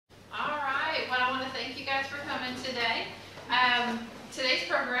Thank you guys for coming today. Today's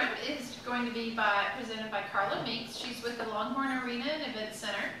program is going to be presented by Carla Meeks. She's with the Longhorn Arena and Event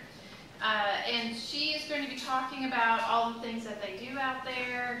Center. And she is going to be talking about all the things that they do out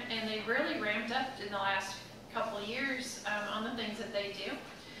there, and they've really ramped up in the last couple of years on the things that they do.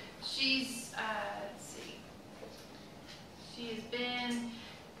 She's, let's see, she has been,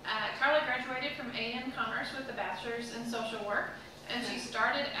 Carla graduated from A&M Commerce with a bachelor's in social work, and she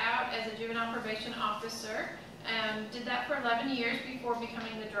started out as a juvenile probation officer and did that for 11 years before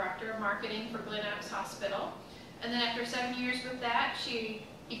becoming the director of marketing for Glen Oaks Hospital. And then after 7 years with that, she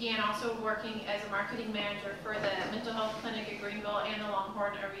began also working as a marketing manager for the mental health clinic at Greenville and the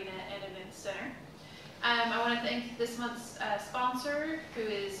Longhorn Arena and Event Center. I want to thank this month's sponsor, who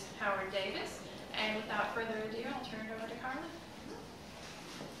is Howard Davis. And without further ado, I'll turn it over to Carla.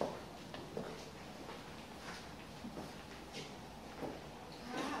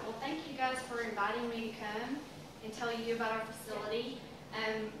 Well, thank you guys for inviting me to come and tell you about our facility.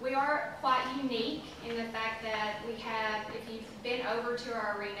 We are quite unique in the fact that we have, if you've been over to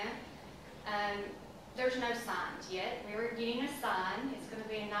our arena, there's no signs yet. We're getting a sign. It's going to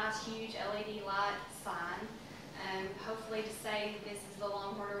be a nice, huge LED light sign, hopefully to say this is the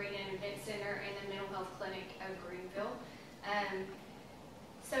Longhorn Arena and Event Center and the Mental Health Clinic of Greenville.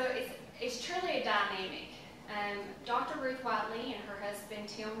 So it's truly a dynamic. Dr. Ruth Whiteley and her husband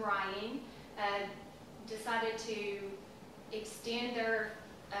Tim Ryan decided to extend their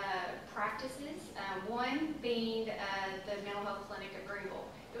practices, one being the Mental Health Clinic of Greenville.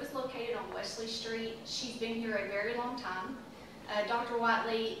 It was located on Wesley Street. She's been here a very long time. Dr.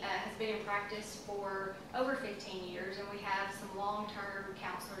 Whiteley has been in practice for over 15 years, and we have some long-term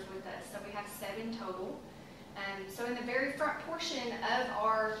counselors with us, so we have 7 total. So in the very front portion of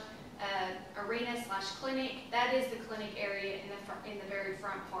our arena/clinic, that is the clinic area in the very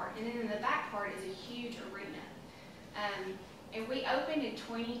front part. And then in the back part is a huge arena. And we opened in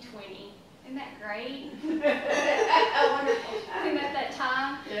 2020. Isn't that great? Wonderful. We met that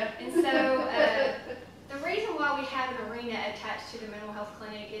time. Yeah. And so the reason why we have an arena attached to the mental health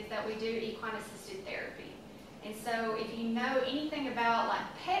clinic is that we do equine assisted therapy. And so if you know anything about like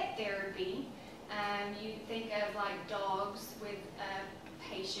pet therapy, you think of like dogs with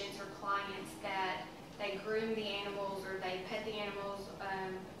patients or clients that they groom the animals or they pet the animals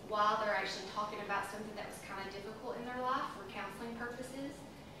while they're actually talking about something that was kind of difficult in their life for counseling purposes.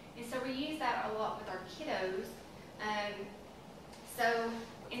 And so we use that a lot with our kiddos. So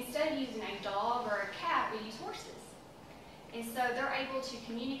instead of using a dog or a cat, we use horses. And so they're able to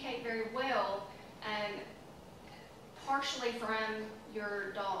communicate very well, partially from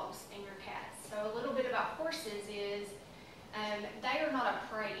your dogs and your cats. So a little bit about horses is they are not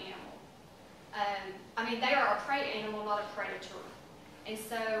a prey animal. They are a prey animal, not a predator. And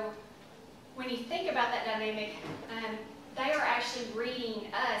so when you think about that dynamic, they are actually reading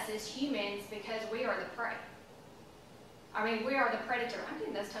us as humans because we are the prey. We are the predator. I'm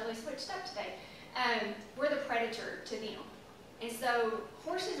getting those totally switched up today. We're the predator to them. And so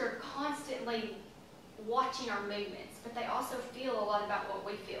horses are constantly watching our movements, but they also feel a lot about what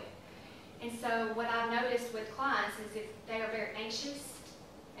we feel. And so what I've noticed with clients is if they are very anxious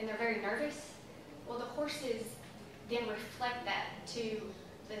and they're very nervous, well, the horses then reflect that to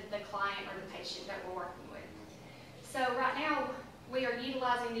the client or the patient that we're working with. So right now, we are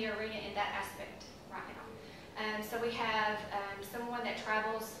utilizing the arena in that aspect right now. So we have someone that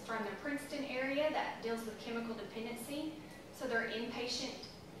travels from the Princeton area that deals with chemical dependency. So they're inpatient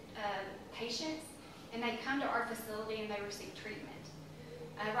patients, and they come to our facility and they receive treatment.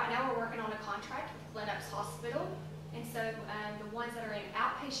 Right now we're working on a contract with Glen Oaks Hospital, and so the ones that are in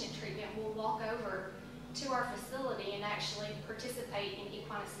outpatient treatment will walk over to our facility and actually participate in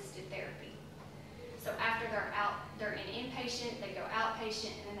equine assisted therapy. So after they're in inpatient, they go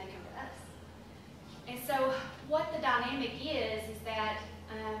outpatient, and then they come to us. And so what the dynamic is that,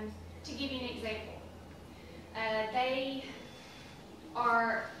 to give you an example, they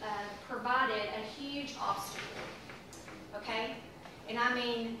are provided a huge obstacle, okay? And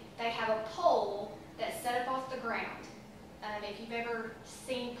they have a pole that's set up off the ground. If you've ever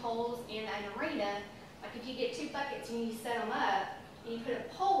seen poles in an arena, like if you get 2 buckets and you set them up, and you put a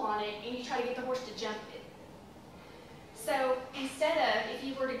pole on it, and you try to get the horse to jump it. So instead of, if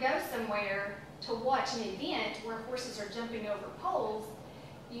you were to go somewhere to watch an event where horses are jumping over poles,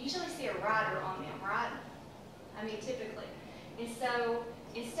 you usually see a rider on them, right? Typically. And so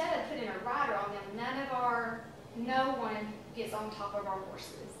instead of putting a rider on them, no one gets on top of our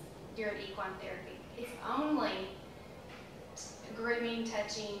horses during equine therapy. It's only grooming,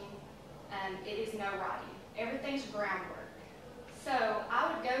 touching, it is no riding. Everything's groundwork. So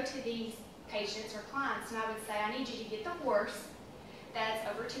I would go to these patients or clients, and I would say, I need you to get the horse that's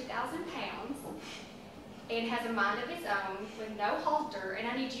over 2,000 pounds and has a mind of its own with no halter, and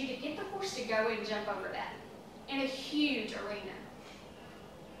I need you to get the horse to go and jump over that in a huge arena.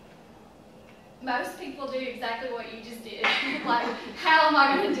 Most people do exactly what you just did. Like, how am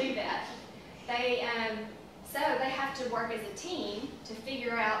I going to do that? So they have to work as a team to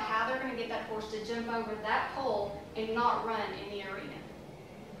figure out how they're going to get that horse to jump over that pole and not run in the arena.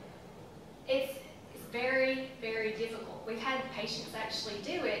 It's very, very difficult. We've had patients actually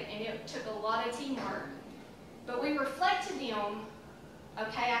do it, and it took a lot of teamwork. But we reflect to them,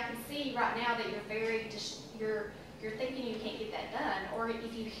 okay, I can see right now that you're thinking you can't get that done. Or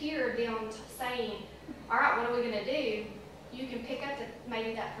if you hear them saying, all right, what are we going to do? You can pick up that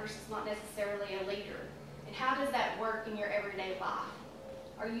maybe that person's not necessarily a leader. And how does that work in your everyday life?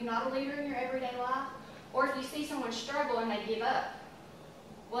 Are you not a leader in your everyday life? Or if you see someone struggle and they give up,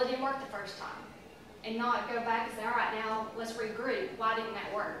 well, it didn't work the first time. And not go back and say, all right, now let's regroup. Why didn't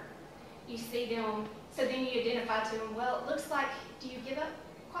that work? You see them, so then you identify to them, well, it looks like, do you give up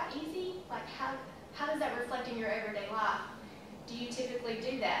quite easy? Like, how does that reflect in your everyday life? Do you typically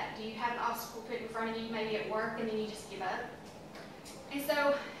do that? Do you have an obstacle put in front of you, maybe at work, and then you just give up? And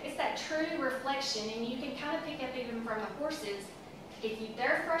so it's that true reflection, and you can kind of pick up even from the horses. If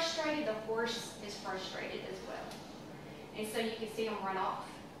they're frustrated, the horse is frustrated as well. And so you can see them run off.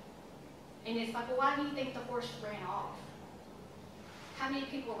 And it's like, well, why do you think the horse ran off? How many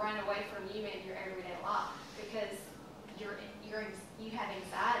people run away from you in your everyday life? Because you have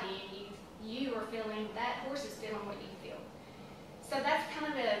anxiety, and you are feeling, that horse is feeling what you feel. So that's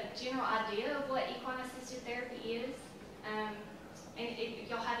kind of a general idea of what equine-assisted therapy is. And if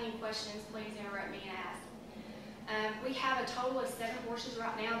y'all have any questions, please interrupt me and ask. We have a total of 7 horses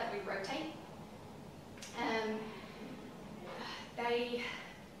right now that we rotate. They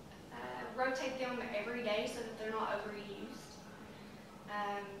rotate them every day so that they're not overused.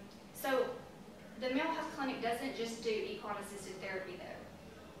 So the mental health clinic doesn't just do equine-assisted therapy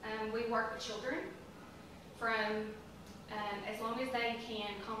though. We work with children from as long as they can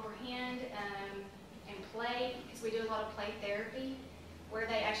comprehend and play, because we do a lot of play therapy where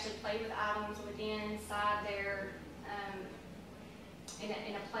they actually play with items inside their in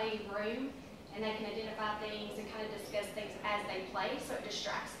a play room, and they can identify things and kind of discuss things as they play, so it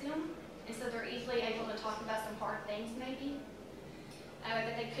distracts them, and so they're easily able to talk about some hard things maybe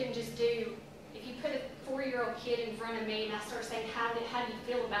that they couldn't just do. If you put a 4-year-old kid in front of me and I start saying, how do you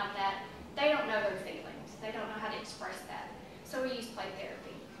feel about that? They don't know their feelings. They don't know how to express that. So we use play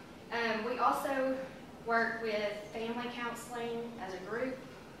therapy. We also work with family counseling as a group,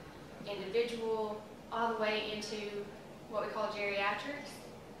 individual, all the way into what we call geriatrics.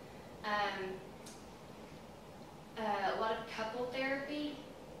 A lot of couple therapy.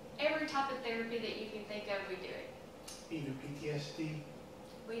 Every type of therapy that you can think of, we do it. Even PTSD?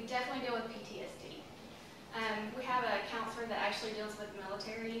 We definitely deal with PTSD. We have a counselor that actually deals with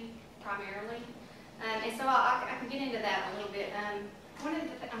military primarily. And so I can get into that a little bit.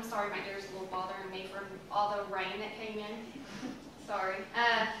 I'm sorry, my ear's a little bothering me from all the rain that came in. Sorry.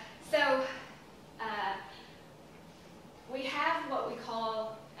 We have what we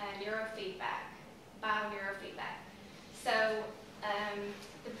call neurofeedback, bioneurofeedback. So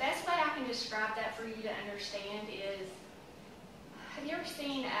the best way I can describe that for you to understand is, have you ever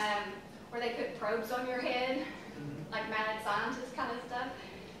seen where they put probes on your head, like mad scientist kind of stuff?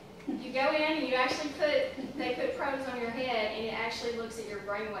 You go in and you actually they put probes on your head, and it actually looks at your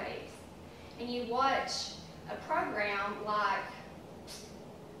brain waves. And you watch a program like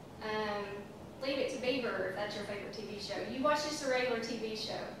Leave It to Beaver, if that's your favorite TV show. You watch just a regular TV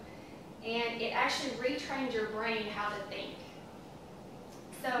show, and it actually retrains your brain how to think.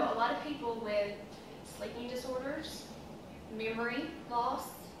 So a lot of people with sleeping disorders, memory loss,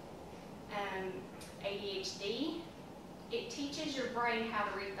 ADHD, it teaches your brain how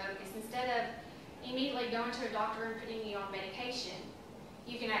to refocus. Instead of immediately going to a doctor and putting you on medication,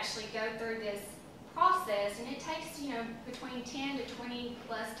 you can actually go through this process, and it takes, between 10 to 20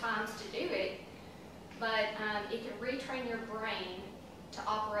 plus times to do it, but it can retrain your brain to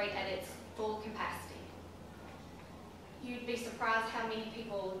operate at its full capacity. You'd be surprised how many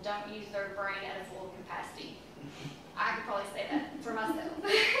people don't use their brain at a full capacity. I could probably say that for myself.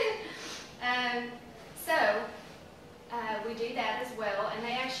 We do that as well, and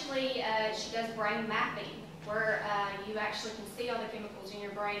they actually, she does brain mapping, where you actually can see all the chemicals in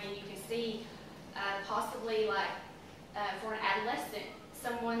your brain, and you can see possibly, like, for an adolescent,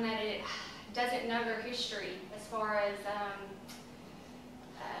 someone that doesn't know their history as far as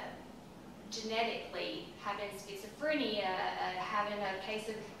genetically having schizophrenia, having a case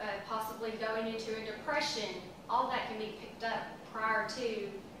of possibly going into a depression, all that can be picked up prior to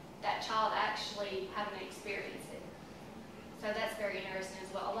that child actually having to experience it. So that's very interesting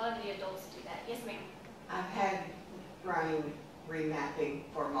as well. A lot of the adults do that. Yes, ma'am? I've had brain remapping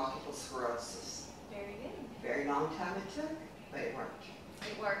for multiple sclerosis. Very good. Very long time it took, but it worked.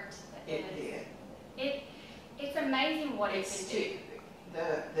 It worked. It did. It's amazing what it can do.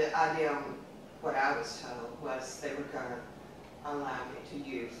 The idea on what I was told was they were going to allow me to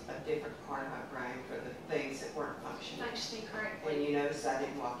use a different part of my brain for the things that weren't functioning. Functioning correctly. And you notice I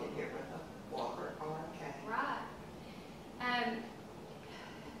didn't walk in here with a walker or a cane. Right.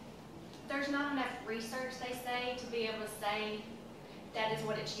 There's not enough research, they say, to be able to say that is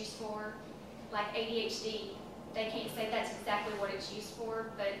what it's used for. Like ADHD, they can't say that's exactly what it's used for,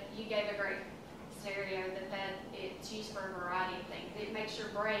 but you gave a great scenario that it's used for a variety of things. It makes your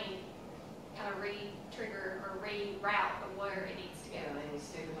brain kind of re-trigger or reroute of where it needs to go. Yeah, they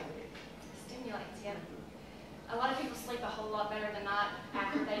stimulate it. Stimulates, yeah. A lot of people sleep a whole lot better than not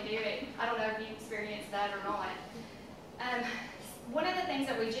after they do it. I don't know if you experienced that or not. One of the things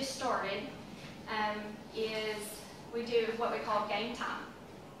that we just started is we do what we call game time.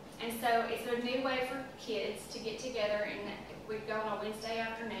 And so it's a new way for kids to get together, and we go on a Wednesday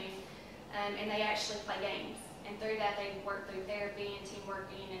afternoon, and they actually play games. And through that, they work through therapy and team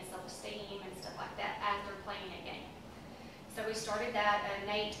working and self-esteem and stuff like that as they're playing a game. So we started that.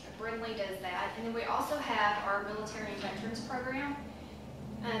 Nate Brindley does that. And then we also have our military and veterans program.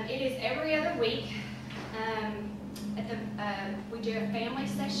 It is every other week. We do a family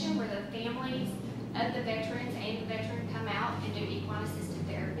session where the families of the veterans and the veteran come out and do equine assisted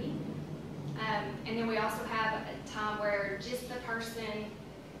therapy. And then we also have a time where just the person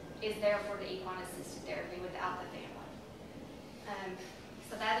is there for the equine assisted therapy without the family.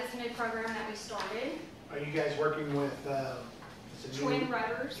 So that is a new program that we started. Are you guys working with Twin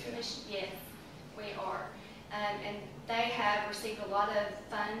Rudders? Yeah. Yes, we are. And they have received a lot of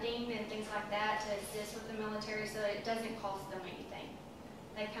funding and things like that to assist with the military, so it doesn't cost them anything.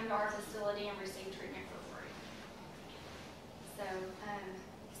 They come to our facility and receive treatment for free. So,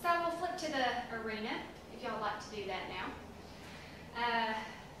 so we'll flip to the arena, if y'all like to do that now.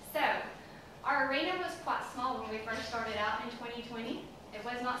 So, our arena was quite small when we first started out in 2020. It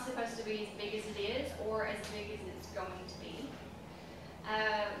was not supposed to be as big as it is, or as big as it's going to be.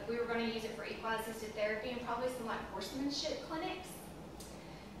 We were going to use it for equine assisted therapy and probably some like horsemanship clinics.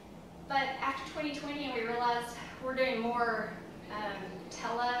 But after 2020, and we realized we're doing more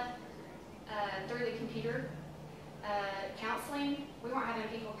through the computer counseling. We weren't having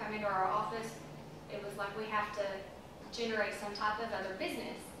people come into our office. It was like we have to generate some type of other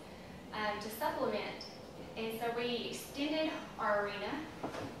business to supplement. And so we extended our arena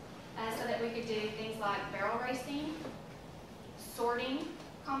so that we could do things like barrel racing, sorting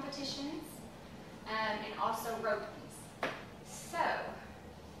competitions, and also ropings. So,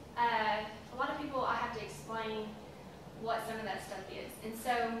 a lot of people, I have to explain what some of that stuff is. And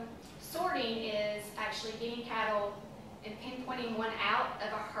so, sorting is actually getting cattle and pinpointing one out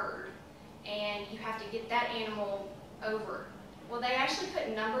of a herd, and you have to get that animal over. Well, they actually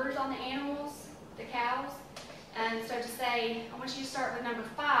put numbers on the animals, the cows, and so to say, I want you to start with number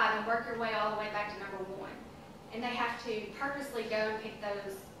 5 and work your way all the way back to number 1. And they have to purposely go and pick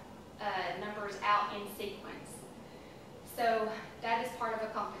those numbers out in sequence. So that is part of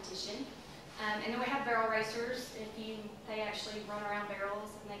a competition. And then we have barrel racers. They actually run around barrels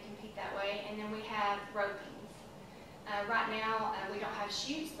and they compete that way. And then we have ropings. Right now we don't have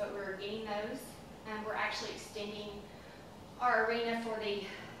chutes, but we're getting those. We're actually extending our arena for the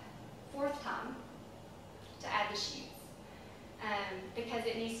 4th time to add the chutes. Because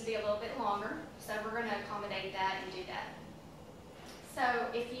it needs to be a little bit longer, so we're going to accommodate that and do that. So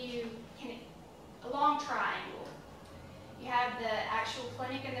if you can, a long triangle, you have the actual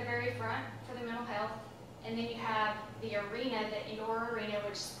clinic in the very front for the mental health, and then you have the arena, the indoor arena,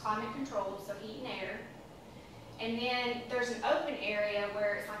 which is climate controlled, so heat and air. And then there's an open area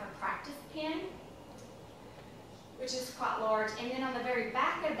where it's like a practice pen, which is quite large. And then on the very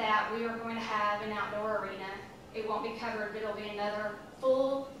back of that, we are going to have an outdoor arena. It won't be covered, but it'll be another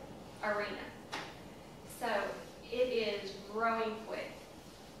full arena. So it is growing quick.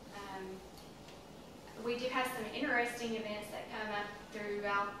 We do have some interesting events that come up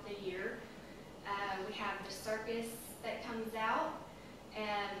throughout the year. We have the circus that comes out,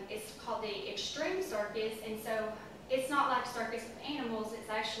 and it's called the Extreme Circus. And so it's not like circus with animals. It's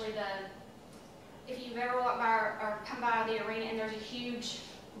actually if you've ever walked by or come by the arena and there's a huge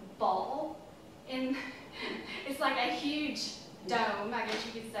ball, and it's like a huge dome, I guess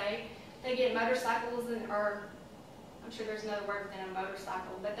you could say, They get motorcycles or I'm sure there's another word than a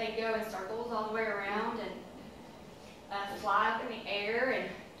motorcycle, but they go in circles all the way around and fly up in the air and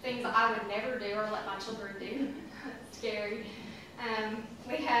things I would never do or let my children do. It's scary.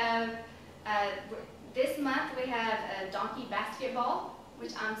 We have, this month we have a donkey basketball,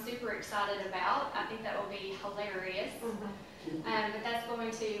 which I'm super excited about. I think that will be hilarious. But that's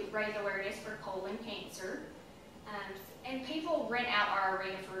going to raise awareness for colon cancer. And people rent out our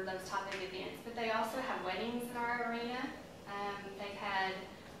arena for those type of events, but they also have weddings in our arena. They've had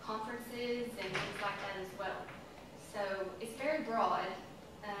conferences and things like that as well. So it's very broad,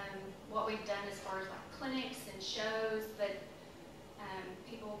 what we've done as far as like clinics and shows, but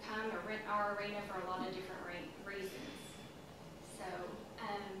people come or rent our arena for a lot of different reasons. So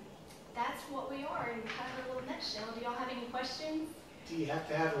that's what we are in kind of a little nutshell. Do y'all have any questions? Do you have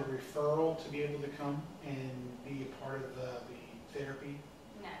to have a referral to be able to come and be a part of the therapy?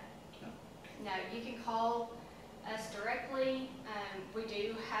 No. No. No, you can call us directly. We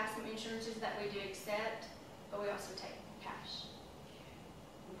do have some insurances that we do accept, but we also take cash.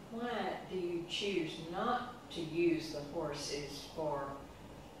 Why do you choose not to use the horses for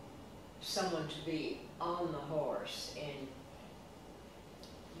someone to be on the horse and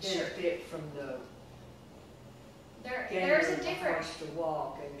benefit from the There's a different horse to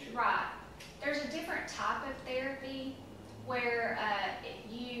walk and right. There's a different type of therapy where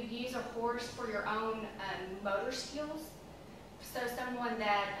you use a horse for your own motor skills. So someone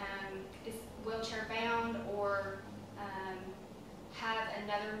that is wheelchair bound or have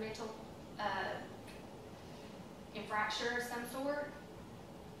another mental infraction of some sort,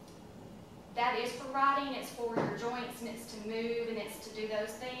 that is for riding. It's for your joints and it's to move and it's to do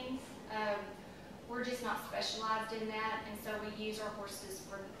those things. We're just not specialized in that, and so we use our horses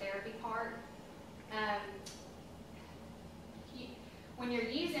for the therapy part. When you're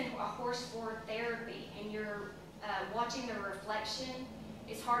using a horse for therapy and you're watching the reflection,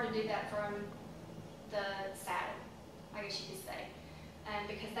 it's hard to do that from the saddle, I guess you could say,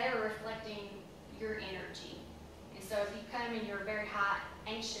 because they are reflecting your energy. And so if you come and you're very high,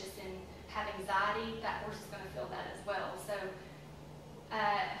 anxious, and have anxiety, that horse is going to feel that as well. So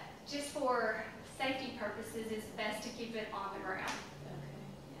just for safety purposes, it's best to keep it on the ground.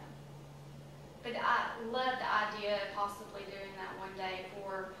 Yeah. But I love the idea of possibly doing that one day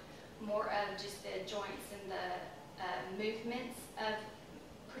for more of just the joints and the movements of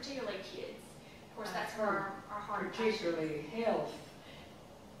particularly kids. Of course, that's where our heart particularly health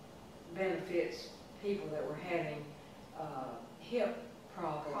benefits people that were having hip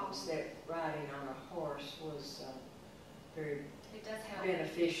problems, that riding on a horse was very it does help.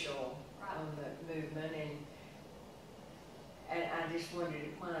 beneficial Right. on the movement, and I just wondered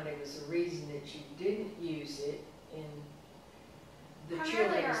why there was a reason that you didn't use it in the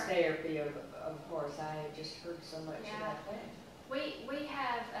Primarily children's our- therapy of course. I had just heard so much Yeah. about that. We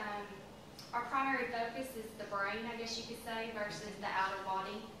have our primary focus is the brain, I guess you could say, versus the outer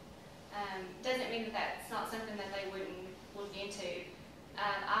body. Doesn't mean that that's not something that they wouldn't look into.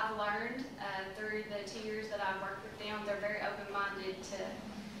 I've learned through the 2 years that I've worked with them, they're very open-minded to,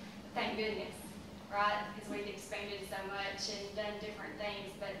 thank goodness, right? Because we've expanded so much and done different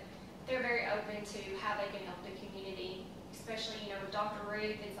things, but they're very open to how they can help the community. Especially, with Dr.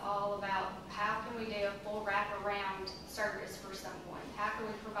 Ruth, it's all about how can we do a full wraparound service for someone? How can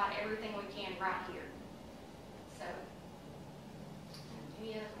we provide everything we can right here? So,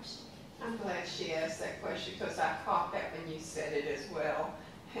 any other questions? I'm glad she asked that question because I caught that when you said it as well.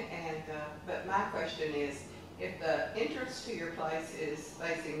 And but my question is, if the entrance to your place is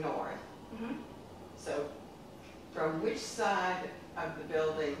facing north, so from which side of the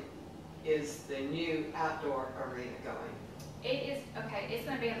building is the new outdoor arena going? It is, okay, it's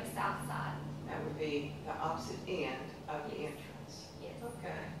going to be on the south side. That would be the opposite end of the entrance. Yes.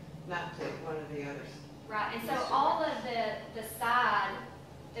 Okay, not to one of the others. Right, and so Yes, sir. all of the side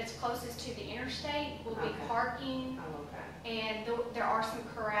that's closest to the interstate will be Okay. parking, Oh, okay. and there are some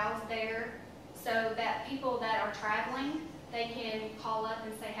corrals there, so that people that are traveling, they can call up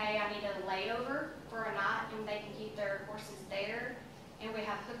and say, hey, I need a layover for a night, and they can keep their horses there. And we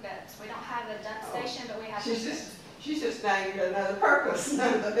have hookups. We don't have a dump Oh. station, but we have She's hookups. just named another purpose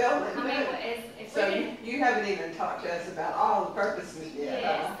of the building. I mean, if So we can, you haven't even talked to us about all the purposes yet.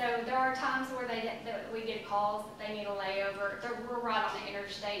 yes, so there are times where that we get calls that they need a layover. We're right on the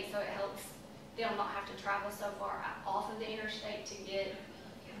interstate, so it helps them not have to travel so far off of the interstate to get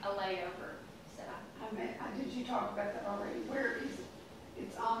a layover. So Did you talk about that already? Where is it?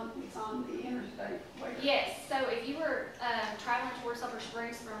 It's on the interstate. Where? yes, so if you were traveling towards Silver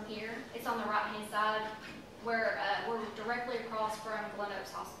Springs from here, it's on the right-hand side We're directly across from Glen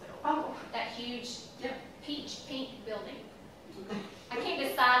Oaks Hospital. Oh, That huge Yep. peach pink building. I can't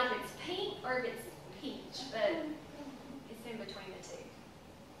decide if it's pink or if it's peach, but it's in between the two.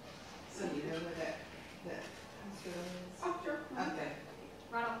 So you know where that hospital is? oh, sure. Okay.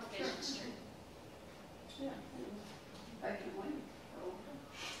 Right off the Vision Street. Yeah. Vacant land.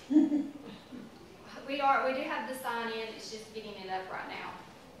 We do have the sign in, it's just getting it up right now.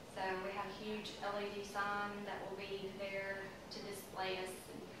 So we have a huge LED sign that will be there to display us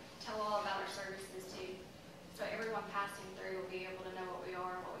and tell all about our services too. So everyone passing through will be able to know what we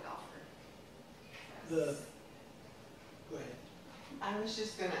are and what we offer. Go ahead. I was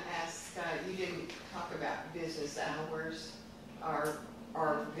just gonna ask, you didn't talk about business hours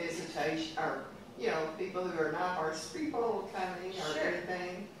or visitation, or, you know, people who are not horse people coming or Sure.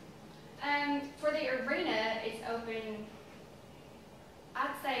 anything. For the arena, it's open,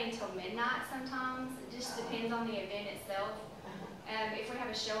 I'd say until midnight sometimes. It just depends on the event itself. If we have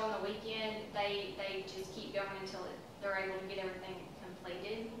a show on the weekend, they just keep going until they're able to get everything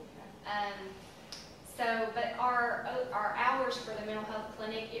completed. But our hours for the mental health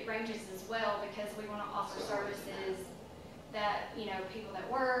clinic, it ranges as well because we want to offer services that, you know, people that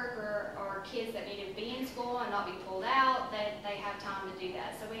work or kids that need to be in school and not be pulled out, that they have time to do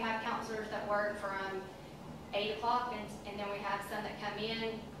that. So we have counselors that work from 8 o'clock and then we have some that come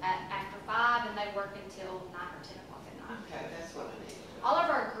in after 5 and they work until 9 or 10 o'clock at night. Okay, that's what I need. All of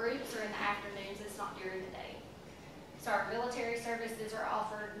our groups are in the afternoons, it's not during the day. So our military services are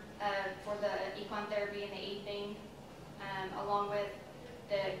offered for the equine therapy in the evening, along with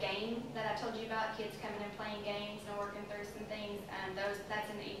the game that I told you about, kids coming and playing games and working through some things. That's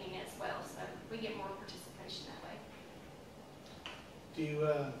in the evening as well, so we get more participation that way. Do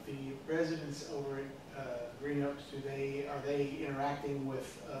the residents over at Green Oaks, are they interacting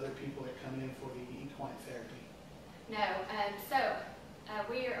with other people that come in for the equine therapy? No,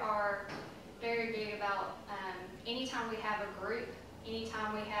 we are very big about anytime we have a group,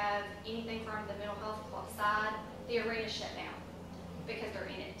 anytime we have anything from the mental health club side, the arena shut down because they're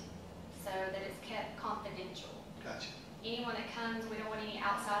in it, so that it's kept confidential. Gotcha. Anyone that comes, we don't want any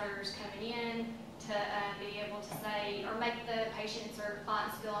outsiders coming in to be able to say or make the patients or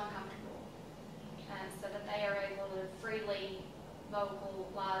clients feel uncomfortable, so that they are able to freely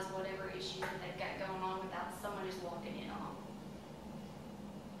vocalize whatever issues that they've got going on without someone just walking in on them.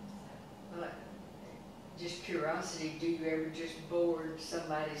 But just curiosity, do you ever just board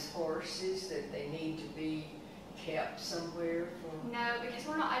somebody's horses that they need to be kept somewhere for? No, because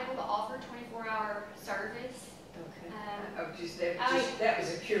we're not able to offer 24-hour service. Okay. That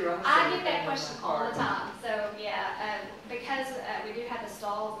was a curiosity. I get that thing on question my all part. the time. So yeah, because we do have the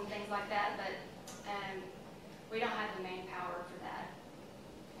stalls and things like that, but we don't have the manpower for that.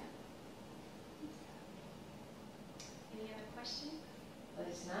 Yeah. Any other questions? But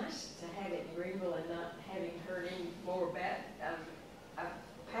it's nice to have it in Greenville and not having heard any more about it. I've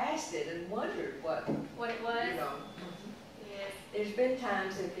passed it and wondered what it was? you know. Yes. There's been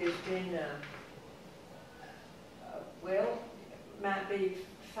times that there's been, might be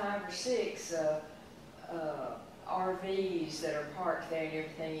 5 or 6 RVs that are parked there and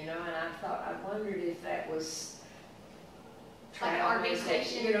everything, you know, and I wondered if that was Like an RV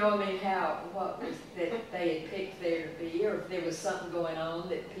station? You know, I mean, what was that they had picked there to be, or if there was something going on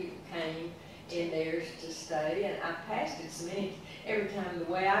that people came in there to stay. And I passed it so many, every time the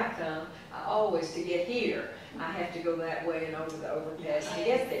way I come, to get here, I have to go that way and over the overpass to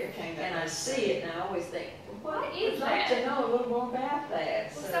get there. And I see it and I always think, What is I'd like that? to know a little more about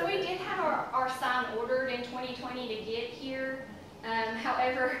that. So we did have our sign ordered in 2020 to get here.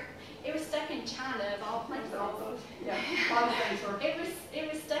 However, it was stuck in China of all places. Yeah, a lot of things were.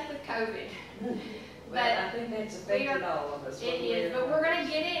 It was stuck with COVID. Well, I think that's affected all of us. It is, but we're gonna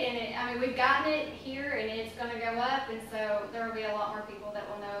get it, and we've gotten it here, and it's gonna go up, and so there will be a lot more people that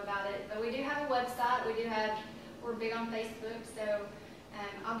will know about it. But we do have a website. We're big on Facebook, so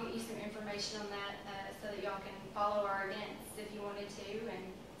I'll get you some information on that so that y'all can follow our events if you wanted to, and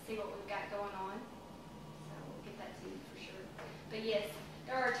see what we've got going on. So we'll get that to you for sure. But yes,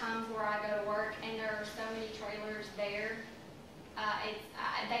 there are times where I go to work, and there are so many trailers there.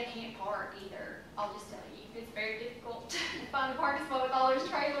 They can't park either. I'll just tell you, it's very difficult to find a parking spot with all those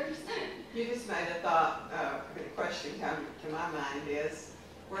trailers. You just made a thought, the question come to my mind is,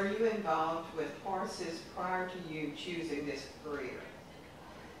 were you involved with horses prior to you choosing this career?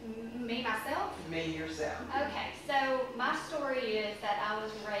 Me, myself? Me, yourself. Okay, so my story is that I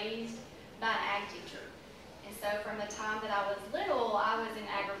was raised by an ag teacher. And so from the time that I was little, I was in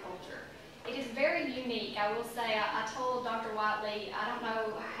agriculture. It is very unique unique. I will say, I told Dr. Whiteley, I don't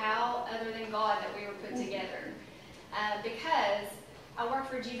know how other than God that we were put together. Because I work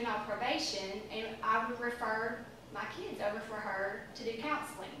for juvenile probation, and I would refer my kids over for her to do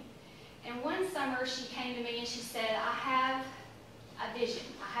counseling. And one summer she came to me and she said, I have a vision,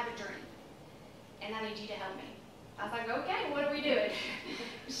 I have a dream, and I need you to help me. I was like, okay, what are we doing?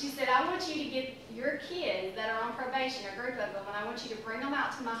 She said, I want you to get your kids that are on probation, a group of them, and I want you to bring them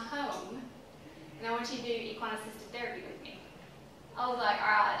out to my home, and I want you to do equine assisted therapy with me. I was like, all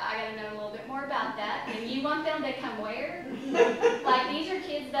right, I got to know a little bit more about that. And you want them to come where? Like, these are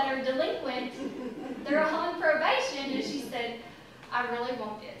kids that are delinquent. They're on probation. And she said, I really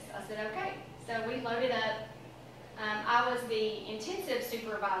want this. I said, okay. So we loaded up. I was the intensive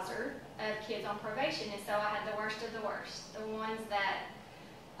supervisor of kids on probation, and so I had the worst of the worst, the ones that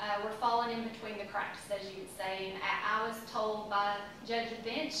were falling in between the cracks, as you would say. And I was told by Judge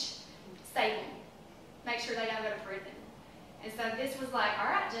Bench, save them. Make sure they don't go to prison. And so this was like, all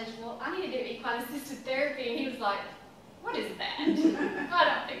right, Judge, well, I need to do equine assisted therapy. And he was like, what is that? I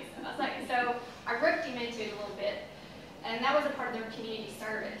don't think so. I was like, so I roped him into it a little bit. And that was a part of their community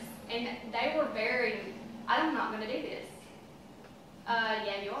service. And they were very, I'm not going to do this.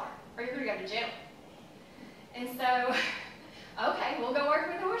 Yeah, you are. Or you're going to go to jail. And so, okay, we'll go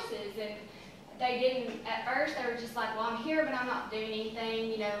work with horses. And they didn't, at first, they were just like, well, I'm here, but I'm not doing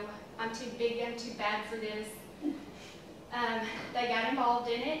anything. You know, I'm too big, I'm too bad for this. They got involved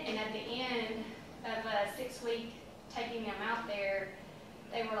in it, and at the end of a 6-week taking them out there,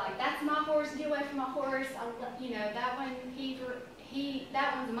 they were like, "That's my horse. Get away from my horse. You know, that one.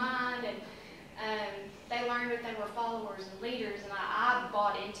 That one's mine." And they learned that they were followers and leaders, and I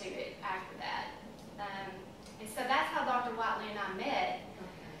bought into it after that. And so that's how Dr. Whiteley and I met.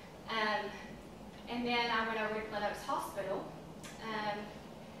 And then I went over to Glen Oaks Hospital.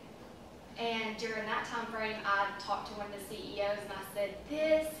 And during that time frame, I talked to one of the CEOs and I said,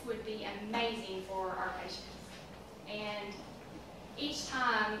 this would be amazing for our patients. And each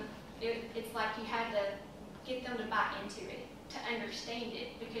time, it's like you had to get them to buy into it, to understand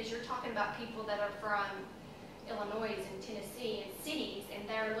it, because you're talking about people that are from Illinois and Tennessee and cities, and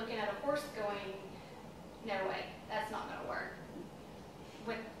they're looking at a horse going, no way, that's not going to work.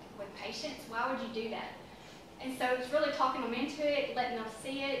 With patients, why would you do that? And so it's really talking them into it, letting them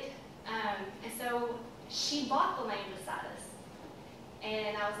see it. And so she bought the land beside us.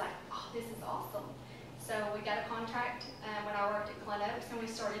 And I was like, oh, this is awesome. So we got a contract when I worked at Glen Oaks, and we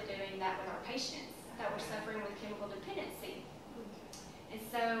started doing that with our patients that were suffering with chemical dependency. And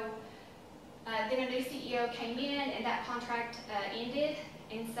so then a new CEO came in, and that contract ended.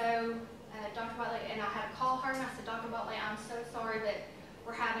 And so Dr. Whiteley, and I had to call her, and I said, Dr. Whiteley, I'm so sorry that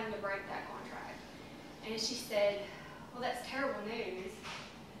we're having to break that contract. And she said, well, that's terrible news.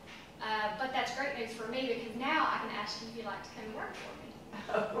 But that's great news for me, because now I can ask you if you'd like to come and work for me.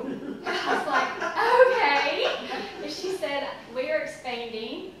 And I was like, okay. And she said, we are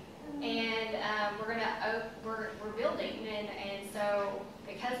expanding, and we're building, and so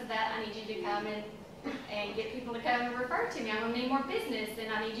because of that, I need you to come and get people to come and refer to me. I'm gonna need more business,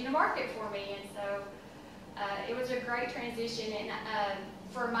 and I need you to market for me. And so it was a great transition, and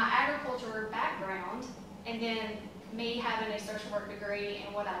for my agriculture background, and then me having a social work degree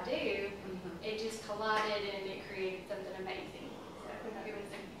and what I do, it just collided and it created something amazing. So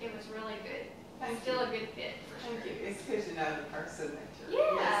it was really good. It's still a good fit for sure. Thank you. It's good to know the person that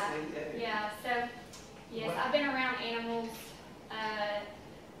you're listening to. Yeah. So yes, I've been around animals.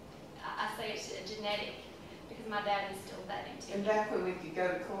 I say it's genetic because my dad instilled that into me. And back when we could go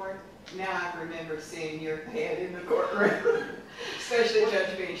to court, now I remember seeing your head in the courtroom, especially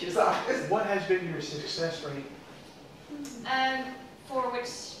Judge Bench's office. What has been your success rate? For which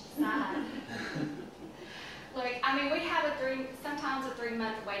side? Look, I mean, we have sometimes a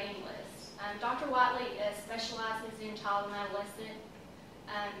 3-month waiting list. Dr. Whiteley specializes in child and adolescent,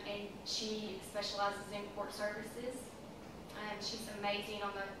 and she specializes in court services. She's amazing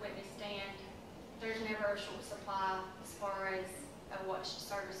on the witness stand. There's never a short supply as far as what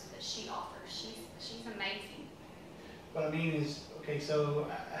services that she offers. She's amazing. But I mean, so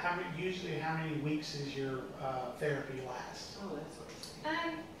usually how many weeks is your therapy last? Oh, that's what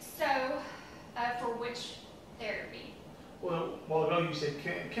it's So, for which therapy? Well, no, you said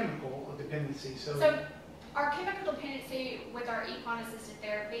chemical dependency. So our chemical dependency with our equine assisted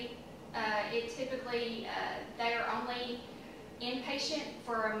therapy, it typically, they are only inpatient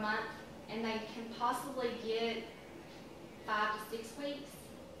for a month, and they can possibly get 5 to 6 weeks.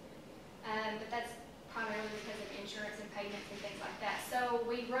 But that's primarily because of insurance and payments and things like that. So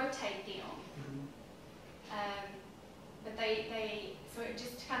we rotate them. But So it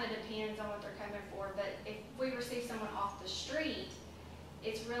just kind of depends on what they're coming for. But if we receive someone off the street,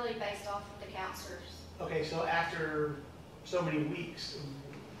 it's really based off of the counselors. Okay, so after so many weeks,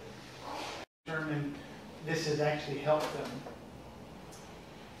 determine this has actually helped them.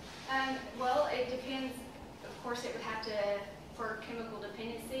 Well, it depends. Of course, it would have to, for chemical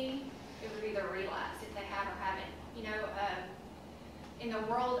dependency, it would either relapse if they have or haven't. You know, in the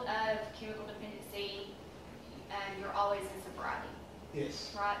world of chemical dependency, you're always in sobriety.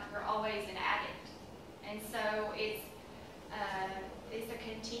 Yes. Right? You're always an addict. And so it's a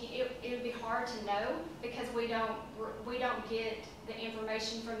it would be hard to know because we don't get the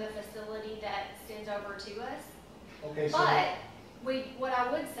information from the facility that sends over to us. Okay, so But what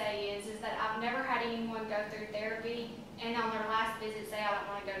I would say is that I've never had anyone go through therapy and on their last visit say, I don't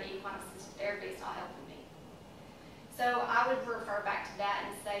want to go to equine assisted therapy, it's not helping me. So I would refer back to that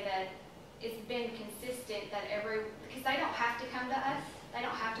and say that it's been consistent that because they don't have to come to us, they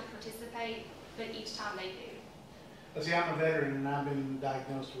don't have to participate, but each time they do. Well, see, I'm a veteran and I've been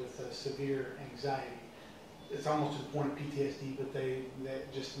diagnosed with severe anxiety. It's almost to the point of PTSD, but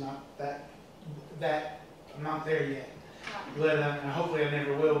that just not that I'm not there yet. But and hopefully I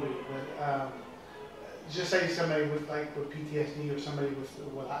never will be. But just say somebody with PTSD or somebody with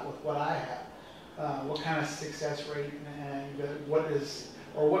what I have, what kind of success rate and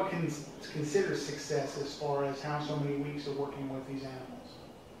what can consider success as far as how so many weeks of working with these animals?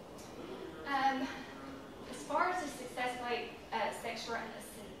 As far as the success rate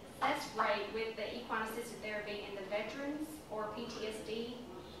with the equine assisted therapy in the veterans or PTSD,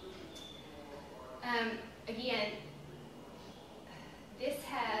 again,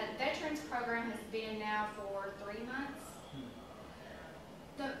 veterans program has been now for 3 months.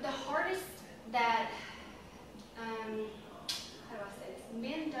 The hardest that, how do I say this,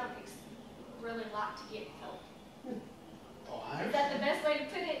 men don't really like to get help. Oh, I Is that the best way to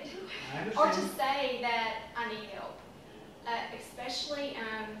put it? I Or understand. to say that I need help. Especially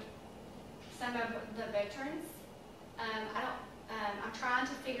some of the veterans. I'm trying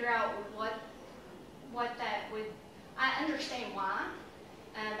to figure out what that would, I understand why,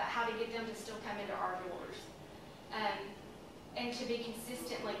 but how to get them to still come into our doors. And to be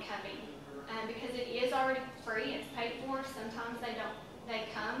consistently coming. Because it is already free, it's paid for. Sometimes they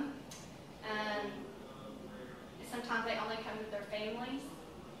come. Sometimes they only come with their families.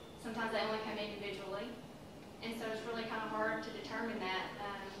 Sometimes they only come individually. And so it's really kind of hard to determine that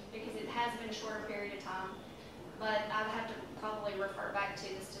because it has been a shorter period of time. But I would have to probably refer back to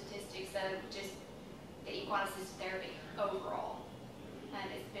the statistics of just the equine assisted therapy overall. And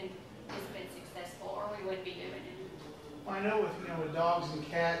it's been successful, or we wouldn't be doing it. Well, I know with dogs and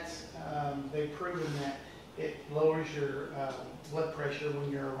cats, they've proven that it lowers your blood pressure when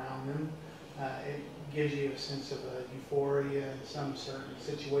you're around them. It gives you a sense of euphoria in some certain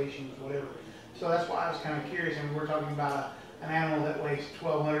situations, whatever. So that's why I was kind of curious. I mean, we're talking about an animal that weighs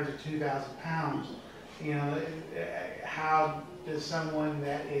 1,200 to 2,000 pounds. You know, how does someone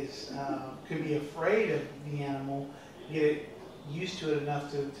that could be afraid of the animal get used to it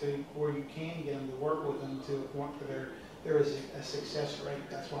enough to where you can get them to work with them to a point where there is a success rate?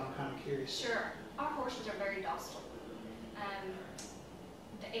 That's what I'm kind of curious. Sure. Our horses are very docile.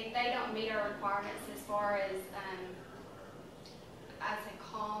 If they don't meet our requirements as far as, I'd say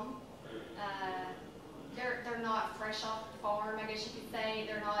calm, they're not fresh off the farm, I guess you could say.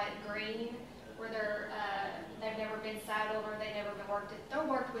 They're not green, where they've never been saddled or they've never been worked. They're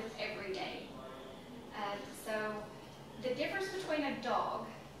worked with every day. So the difference between a dog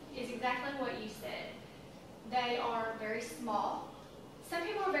is exactly what you said. They are very small. Some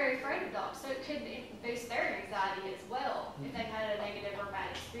people are very afraid of dogs, so it could boost their anxiety as well if they've had a negative or bad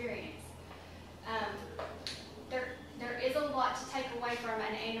experience. There is a lot to take away from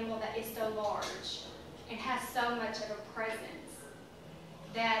an animal that is so large and has so much of a presence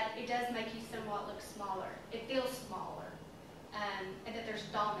that it does make you somewhat look smaller. It feels smaller, and that there's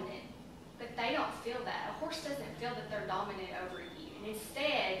dominant. But they don't feel that. A horse doesn't feel that they're dominant over you. And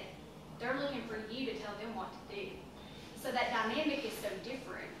instead, they're looking for you to tell them what to do. So that dynamic is so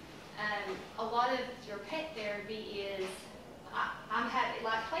different. A lot of your pet therapy is, I'm having,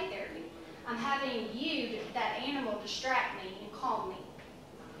 like play therapy, I'm having you, that animal, distract me and calm me.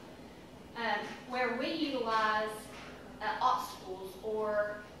 Where we utilize obstacles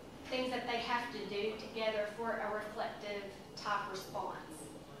or things that they have to do together for a reflective type response.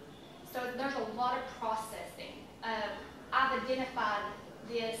 So there's a lot of processing. I've identified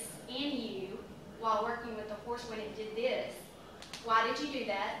this in you while working with the horse when it did this. Why did you do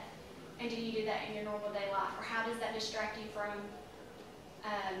that? And do you do that in your normal day life? Or how does that distract you from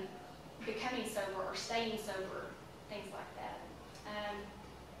becoming sober or staying sober? Things like that.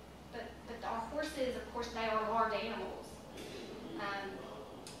 But our horses, of course, they are large animals.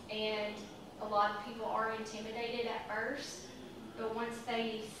 And a lot of people are intimidated at first, but once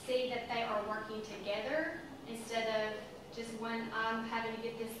they see that they are working together, instead of just one, I'm having to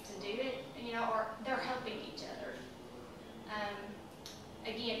get this to do it, you know, or they're helping each other.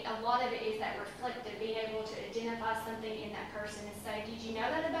 Again, a lot of it is that reflective, being able to identify something in that person and say, did you know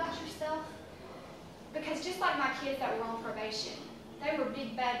that about yourself? Because just like my kids that were on probation, they were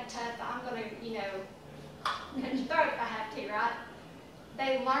big, bad, tough, I'm going to, you know, cut your throat if I have to, right?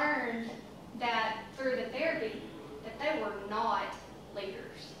 They learned that through the therapy that they were not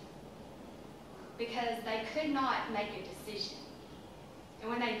leaders because they could not make a decision. And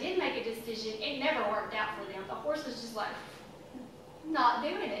when they did make a decision, it never worked out for them. The horse was just like, not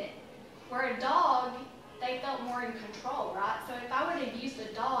doing it. Where a dog, they felt more in control, right? So if I would have used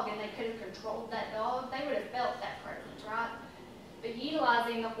a dog and they could have controlled that dog, they would have felt that presence, right? But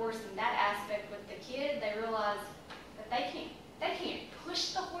utilizing the horse in that aspect with the kid, they realized that they can't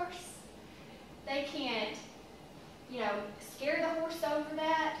push the horse. They can't, you know, scare the horse over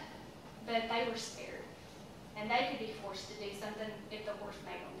that, but they were scared. And they could be forced to do something if the horse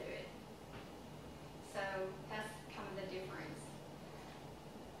made them do it. So that's kind of the difference.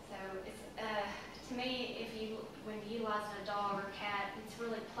 So it's, to me, when utilizing a dog or cat, it's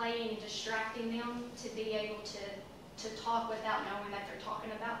really playing and distracting them to be able to talk without knowing that they're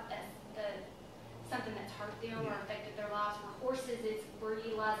talking about something that's hurt them or affected their lives. Where horses, we're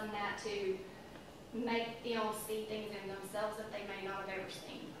utilizing that to make them see things in themselves that they may not have ever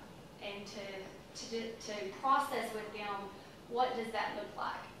seen, and to process with them, what does that look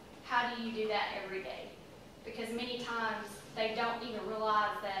like? How do you do that every day? Because many times they don't even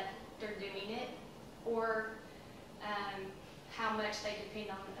realize that they're doing it, or how much they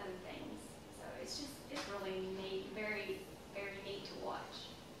depend on other things. So it's really neat, very, very neat to watch.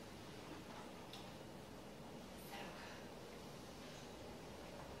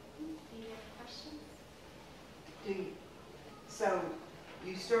 Any other questions? So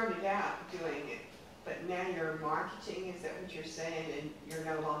you started out doing it, but now you're marketing, is that what you're saying, and you're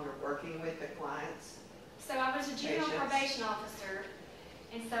no longer working with the clients? So I was a juvenile Patients. probation officer,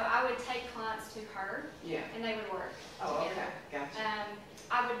 and so I would take clients to her, Yeah. and they would work Oh, together. okay, gotcha.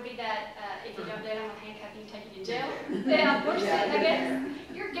 I would be that, if you don't do it, I'm gonna handcuff you and take you to jail. Then unfortunately, I guess,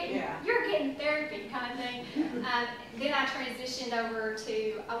 you're getting therapy kind of thing. Then I transitioned over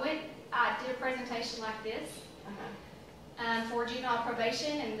to, I did a presentation like this for juvenile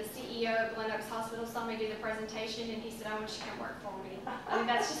probation, and the CEO of Glen Oaks Hospital saw me do the presentation, and he said, I want you to come work for me. I mean,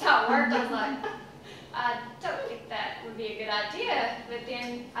 that's just how it worked. I was like, I don't think that would be a good idea, but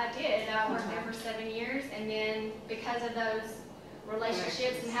then I did. I worked there for 7 years, and then because of those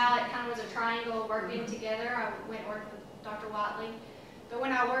relationships and how it kind of was a triangle working together, I went and worked with Dr. Whiteley. But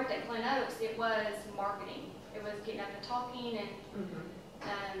when I worked at Glen Oaks, it was marketing. It was getting up and talking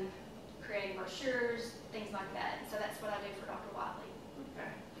and creating brochures, things like that. And so that's what I do for Dr. Whiteley.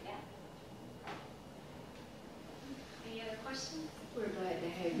 Okay. Yeah. Any other questions? We're glad to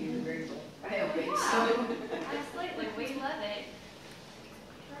have you in Greenville. Helping. Absolutely, we love it.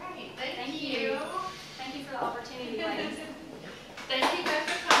 Great, thank you. Thank you for the opportunity, ladies. Thank you guys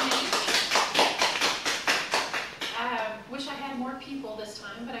for coming. Wish I had more people this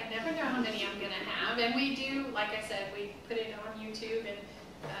time, but I never know how many I'm going to have. And we do, like I said, we put it on YouTube, and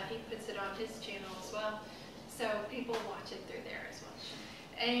he puts it on his channel as well. So people watch it through there as well.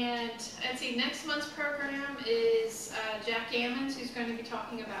 And let's see, next month's program is Jack Ammons, who's going to be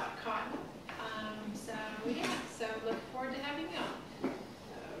talking about cotton. So yeah, so look forward to having you on.